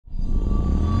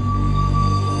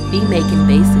Be Making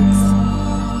Basics.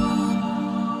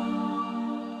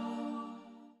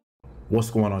 What's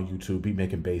going on YouTube? Be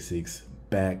Making Basics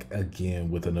back again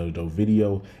with another dope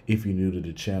video. If you're new to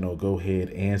the channel, go ahead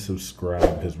and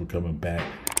subscribe because we're coming back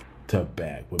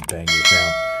with bangers.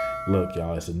 Now, look,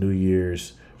 y'all, it's a New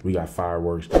Year's. We got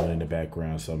fireworks going in the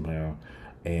background somehow.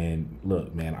 And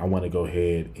look, man, I want to go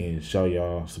ahead and show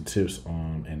y'all some tips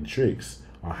on and tricks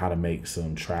on how to make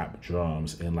some trap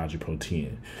drums in Logic Pro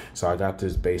 10. So I got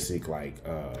this basic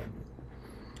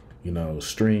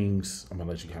strings. I'm gonna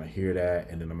let you kind of hear that,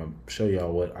 and then I'm gonna show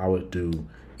y'all what I would do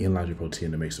in Logic Pro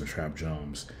 10 to make some trap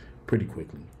drums pretty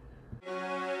quickly.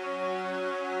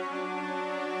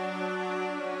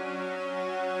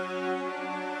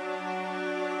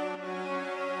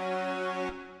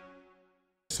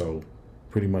 So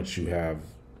pretty much you have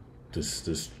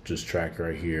this track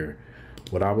right here.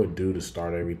 What I would do to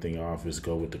start everything off is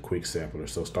go with the quick sampler.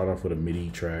 So start off with a MIDI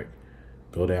track,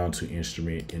 go down to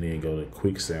instrument, and then go to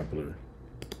quick sampler.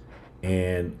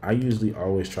 And I usually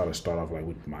always try to start off like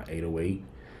with my 808.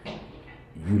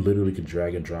 You literally can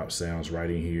drag and drop sounds right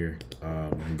in here. You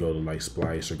can go to like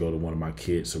Splice or go to one of my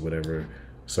kits or whatever,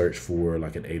 search for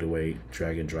like an 808,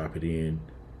 drag and drop it in.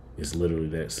 It's literally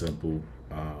that simple.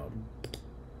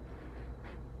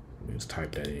 Let's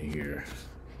type that in here.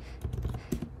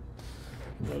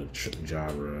 Go to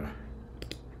Java.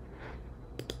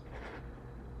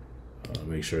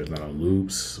 Make sure it's not on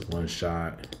loops, one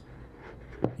shot.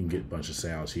 You can get a bunch of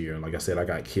sounds here. And like I said, I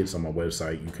got kits on my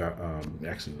website.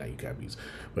 Actually not UCABs,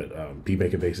 but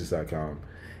bemakingBasics.com,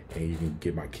 and you can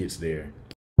get my kits there.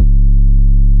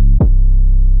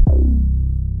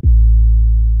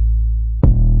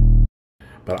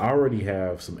 But I already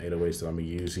have some 808s that I'm gonna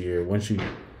use here. Once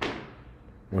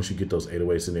you get those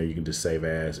 808s in there, you can just save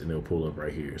as, and it'll pull up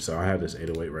right here. So I have this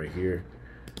 808 right here,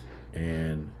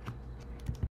 and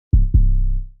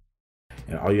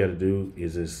all you have to do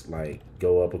is just like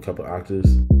go up a couple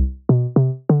octaves,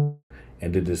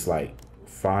 and then just like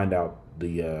find out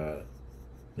the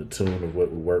tune of what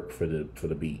would work for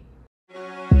the beat.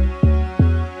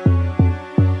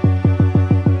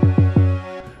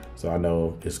 So I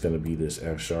know it's gonna be this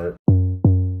F sharp,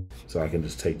 so I can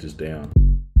just take this down.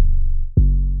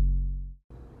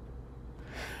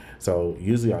 So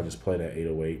usually I just play that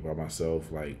 808 by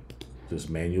myself, like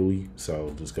just manually.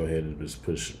 So just go ahead and just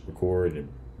push record and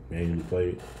manually play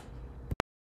it.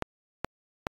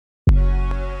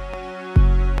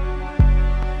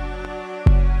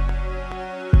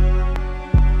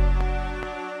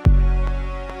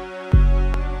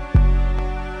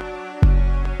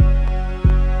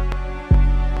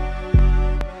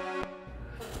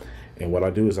 And what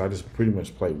I do is I just pretty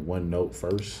much play one note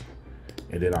first,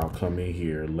 and then I'll come in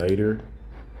here later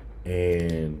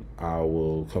and I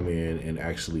will come in and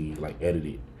actually like edit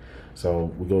it. So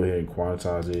we'll go ahead and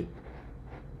quantize it.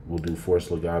 We'll do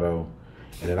force legato,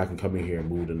 and then I can come in here and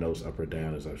move the notes up or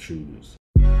down as I choose.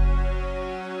 I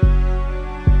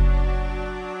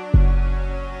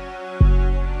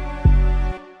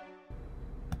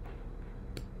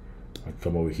can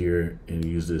come over here and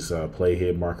use this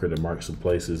playhead marker to mark some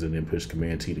places, and then push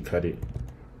Command T to cut it.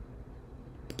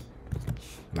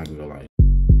 And I can go like.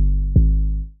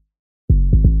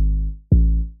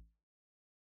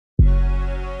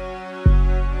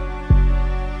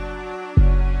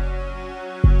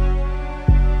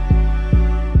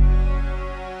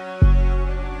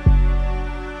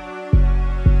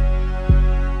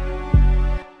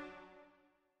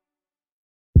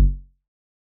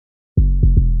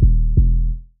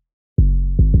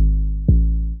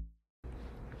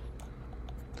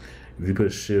 If you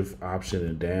put Shift Option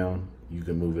and down, you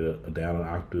can move it down an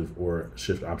octave, or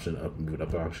Shift Option up and move it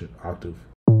up an octave.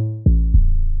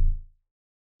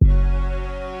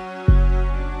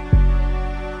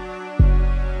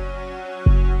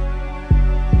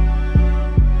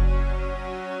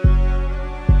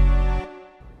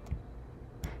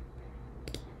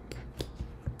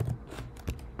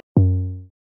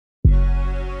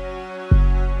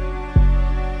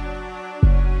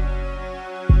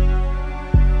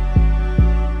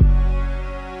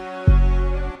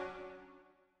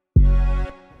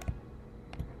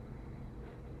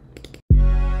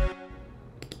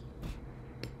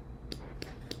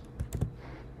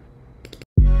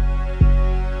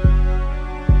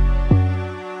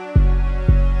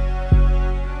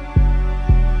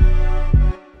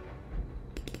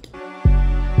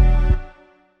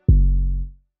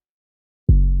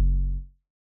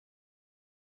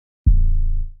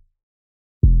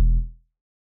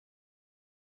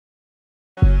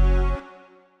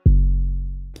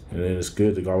 And then it's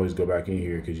good to always go back in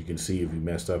here because you can see if you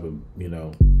messed up, and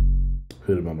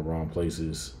put them on the wrong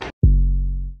places.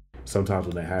 Sometimes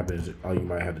when that happens, all you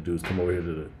might have to do is come over here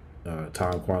to the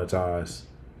time quantize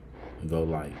and go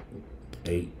like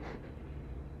 8.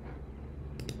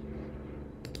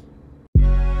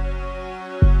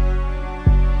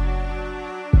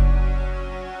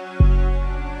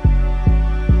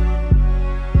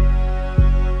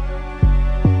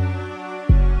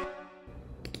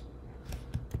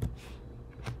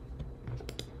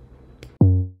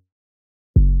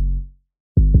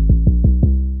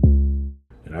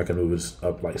 I can move this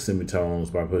up like semitones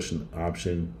by pushing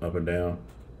Option up and down.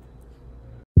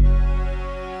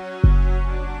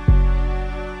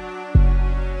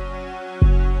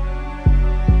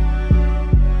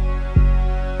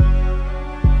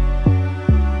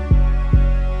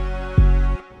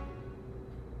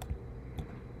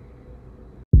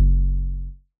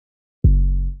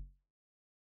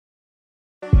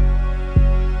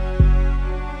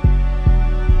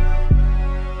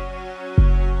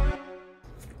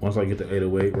 Once I get the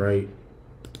 808 right,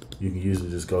 you can usually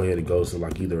just go ahead and go to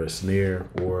like either a snare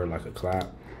or like a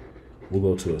clap. We'll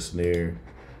go to a snare.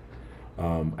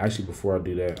 Actually, before I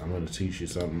do that, I'm going to teach you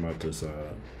something about this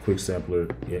quick sampler.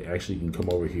 It actually, you can come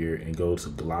over here and go to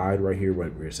glide right here where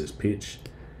it says pitch.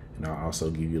 And I'll also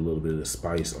give you a little bit of the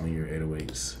spice on your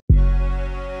 808s. You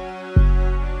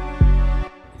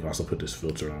can also put this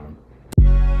filter on.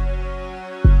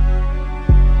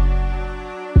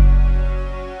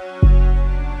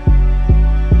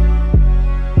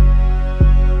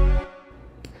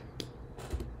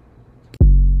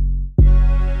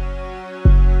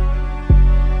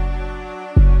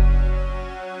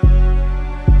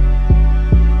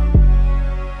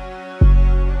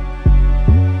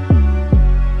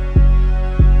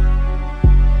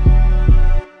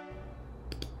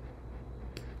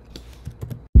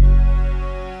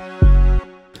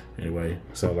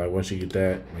 So like once you get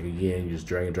that, like again, you just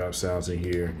drag and drop sounds in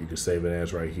here. You can save it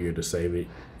as right here to save it,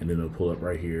 and then it'll pull up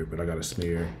right here. But I got a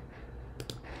snare.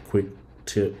 Quick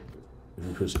tip: if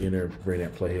you push enter, bring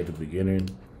that playhead to beginning.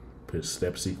 Put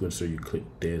step sequencer, you click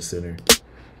dead center.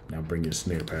 Now bring your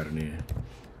snare pattern in.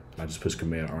 I just push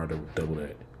Command R to double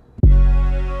that.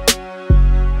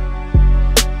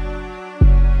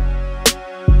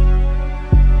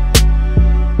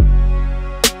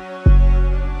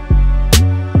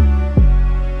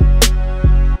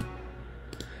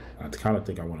 I kind of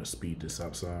think I want to speed this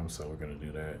up some, so we're going to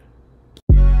do that.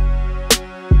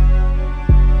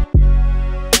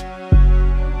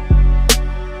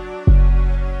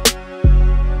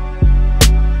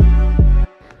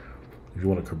 If you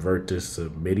want to convert this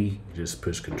to MIDI, you just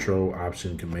push Control,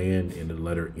 Option, Command, and the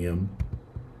letter M,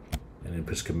 and then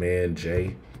push Command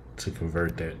J to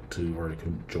convert that to, or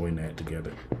to join that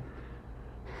together.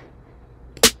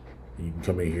 And you can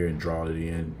come in here and draw it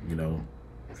in, you know,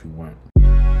 if you want.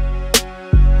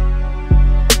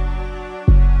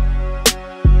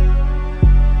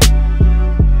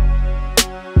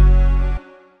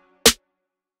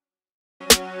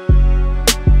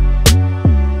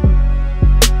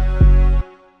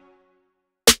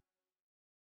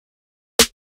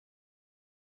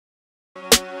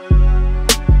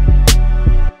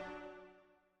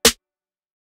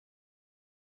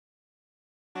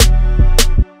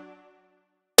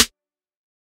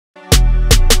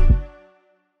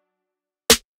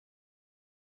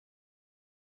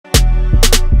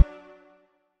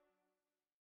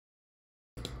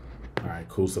 Alright,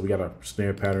 cool. So we got a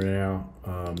snare pattern now.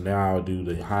 Now I'll do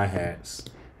the hi-hats.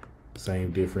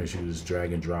 Same difference. You just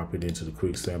drag and drop it into the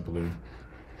quick sampler.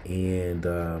 And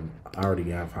I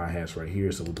already have hi-hats right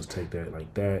here, so we'll just take that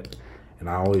like that. And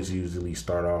I always usually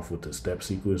start off with the step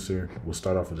sequencer. We'll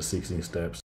start off with the 16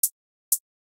 steps.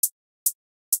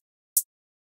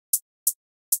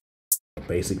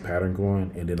 Basic pattern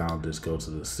going, and then I'll just go to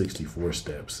the 64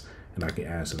 steps, and I can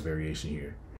add some variation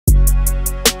here.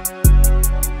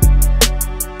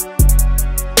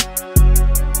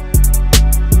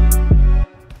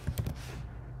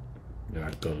 Then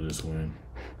I go to this one.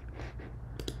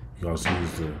 You can also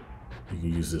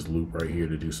use this loop right here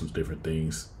to do some different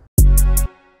things.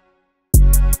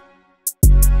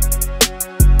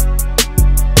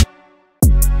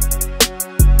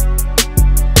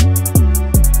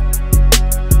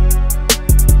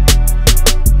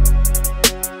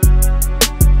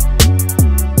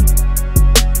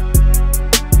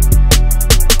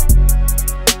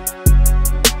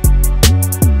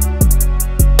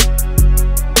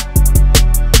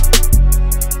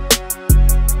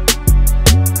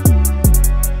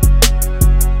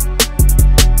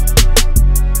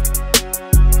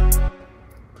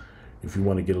 If you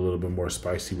want to get a little bit more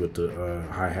spicy with the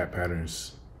hi-hat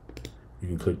patterns, you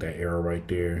can click that arrow right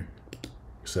there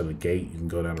Instead of gate, you can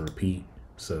go down to repeat.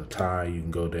 Instead of tie, you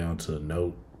can go down to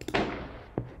note.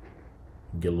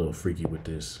 Get a little freaky with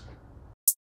this.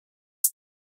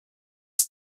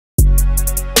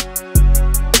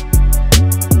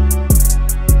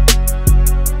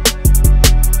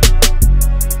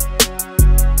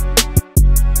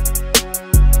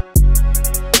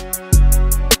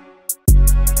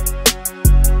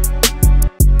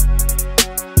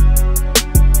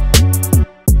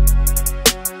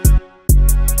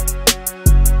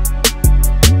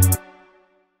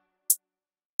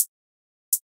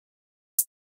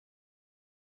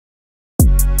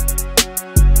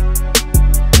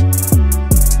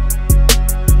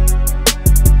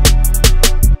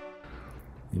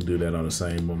 Do that on the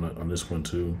same on this one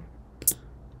too.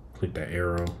 Click that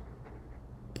arrow.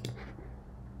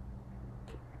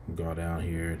 Go down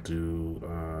here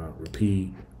to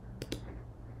repeat,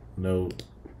 note.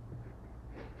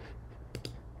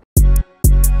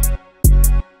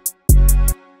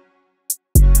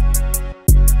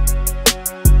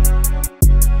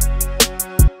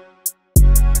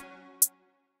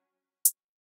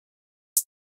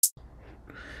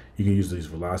 You can use these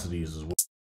velocities as well.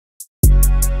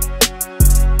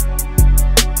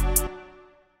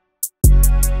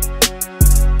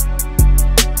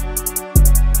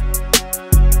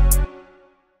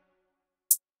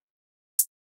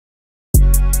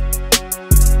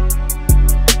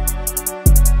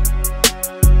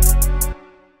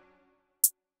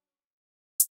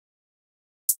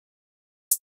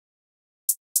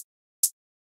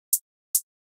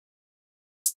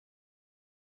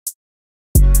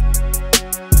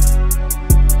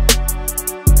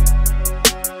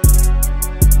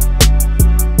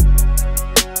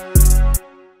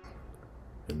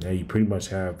 Now you pretty much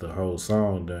have the whole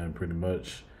song done pretty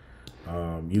much.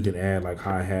 You can add like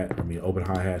hi-hat, open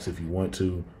hi-hats if you want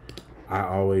to. I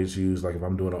always use, like if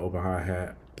I'm doing an open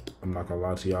hi-hat, I'm not gonna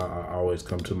lie to y'all, I always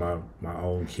come to my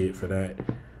own kit for that.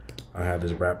 I have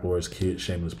this Rap Lords kit,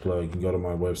 shameless plug. You can go to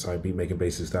my website,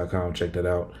 beatmakingbasics.com, check that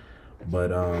out.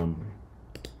 But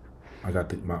I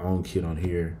got my own kit on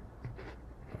here.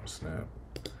 Oh, snap.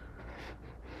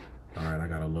 All right, I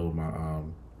gotta load my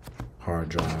hard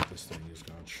drive. This thing is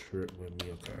gonna trip with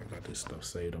me. Okay, I got this stuff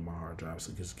saved on my hard drive,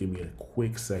 so just give me a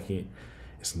quick second.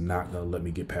 It's not gonna let me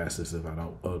get past this if I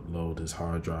don't upload this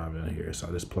hard drive in here. So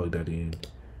I just plug that in.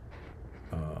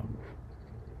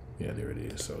 Yeah, there it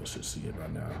is. So it should see it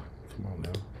right now. Come on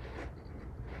now.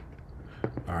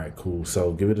 All right, cool.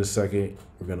 So give it a second.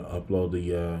 We're gonna upload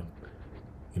the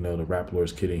the Rap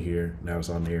Lords kit in here. Now it's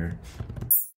on there.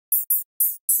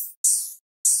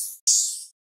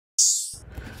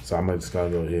 So I'm just gonna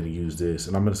go ahead and use this,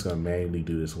 and I'm just gonna manually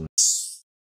do this one.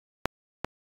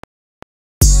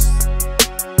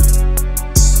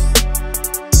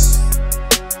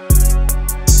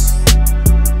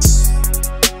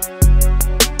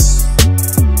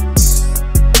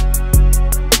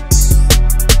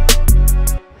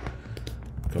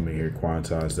 Come in here,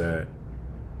 quantize that.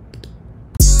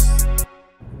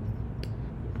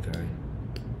 Okay.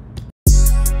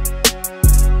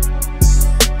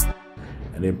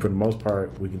 And then for the most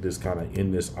part, we can just kind of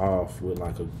end this off with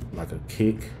like a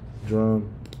kick drum.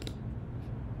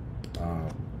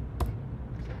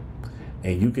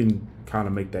 And you can kind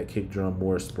of make that kick drum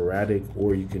more sporadic,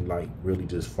 or you can like really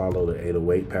just follow the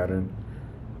 808 pattern.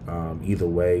 Either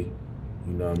way,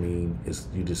 you know what I mean?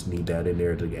 You just need that in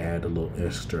there to add a little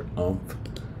extra oomph.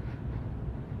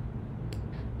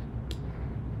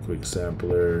 Quick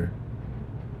sampler.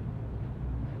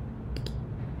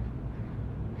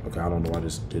 Okay, I don't know why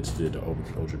this did the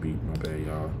Ultra Beat. My bad,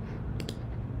 y'all.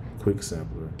 Quick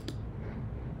sampler.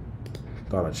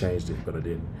 Thought I changed it, but I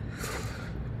didn't.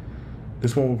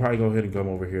 This one will probably go ahead and come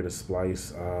over here to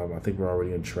splice. I think we're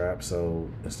already in trap, so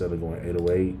instead of going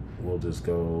 808, we'll just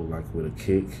go like with a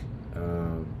kick.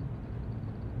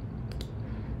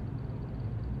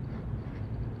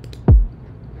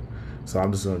 So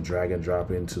I'm just gonna drag and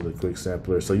drop into the quick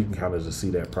sampler, so you can kind of just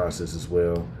see that process as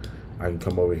well. I can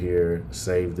come over here,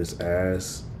 save this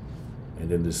as, and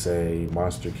then just say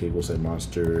monster kick. We'll say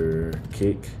monster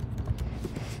kick.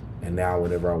 And now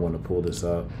whenever I want to pull this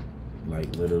up,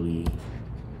 like literally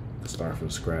start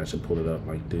from scratch and pull it up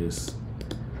like this.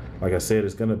 Like I said,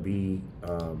 it's gonna be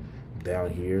down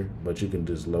here, but you can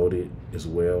just load it as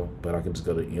well. But I can just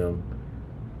go to M,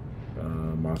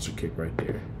 monster kick right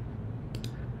there.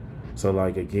 So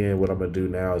like again, what I'm gonna do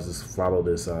now is just follow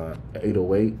this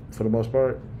 808 for the most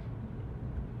part.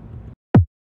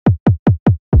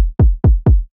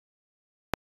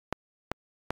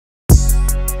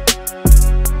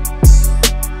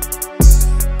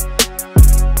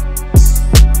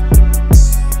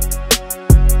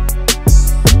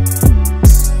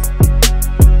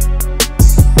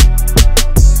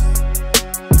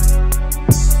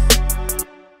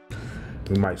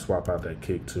 might swap out that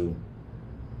kick too.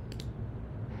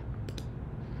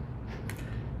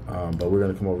 But we're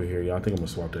gonna come over here. Yeah, I think I'm gonna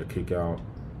swap that kick out.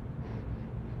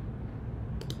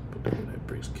 Put that in that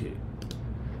Bricks kick.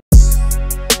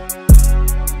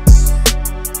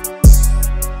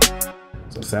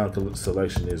 So sound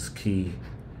selection is key.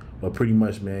 But pretty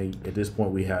much, man, at this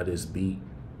point we have this beat.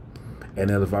 And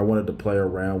then if I wanted to play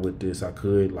around with this, I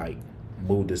could like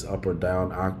move this up or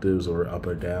down octaves or up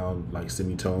or down like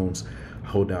semitones.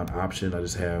 Hold down Option. I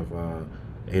just have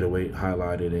 808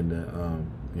 highlighted in the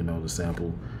you know, the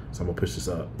sample. So I'm gonna push this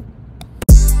up.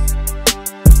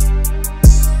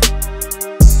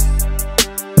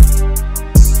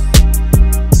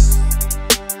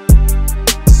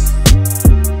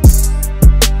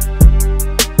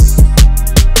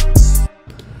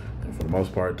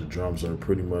 Most part, the drums are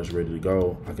pretty much ready to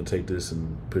go. I can take this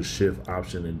and push Shift,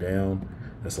 Option, and down.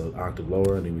 That's an octave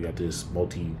lower, and then we got this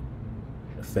multi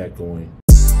effect going.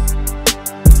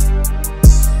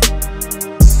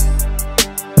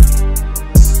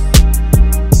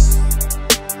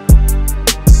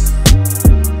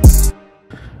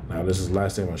 Now this is the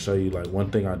last thing I'm gonna show you. Like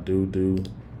one thing I do,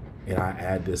 and I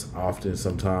add this often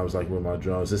sometimes, like with my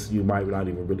drums. This you might not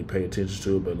even really pay attention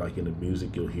to it, but like in the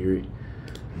music you'll hear it.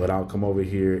 But I'll come over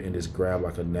here and just grab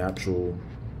like a natural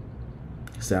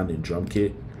sounding drum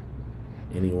kit.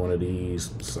 Any one of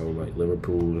these, so like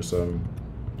Liverpool or something.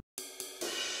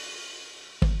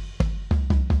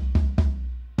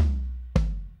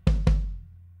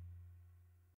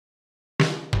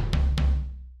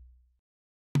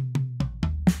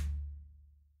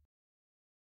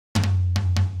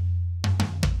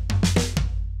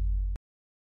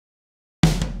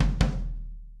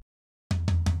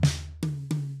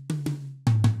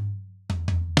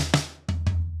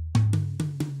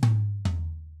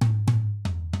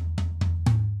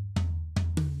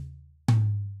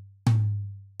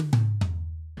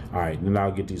 All right, then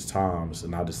I'll get these toms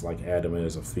and I'll just like add them in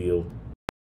as a feel.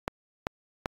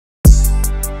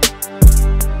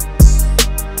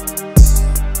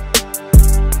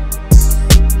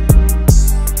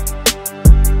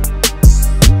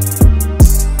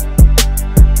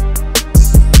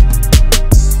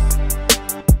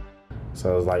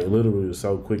 So it's like literally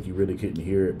so quick you really couldn't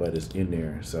hear it, but it's in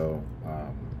there. So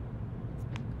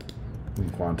you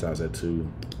can quantize that too.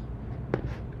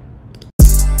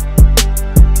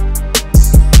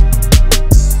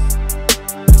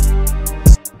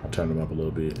 Turn them up a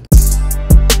little bit.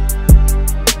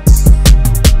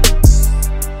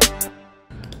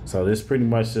 So this pretty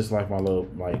much just like my little,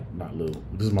 like not little,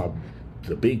 this is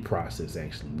the big process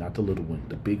actually, not the little one,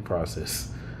 the big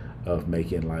process of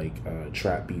making like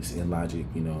trap beats in Logic.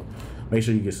 You know, make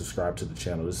sure you get subscribed to the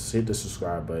channel. Just hit the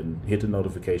subscribe button, hit the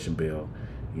notification bell,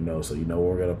 you know, so you know when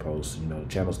we're gonna post. You know, the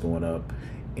channel's going up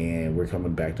and we're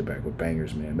coming back to back with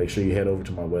bangers, man. Make sure you head over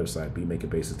to my website,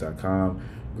 beatmakingbasics.com.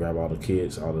 Grab all the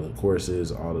kits, all the courses,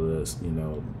 all of the, you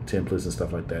know, templates and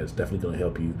stuff like that. It's definitely going to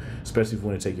help you, especially if you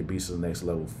want to take your beats to the next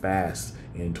level fast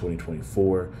in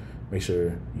 2024. Make sure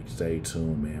you stay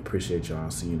tuned, man. Appreciate y'all.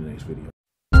 See you in the next video.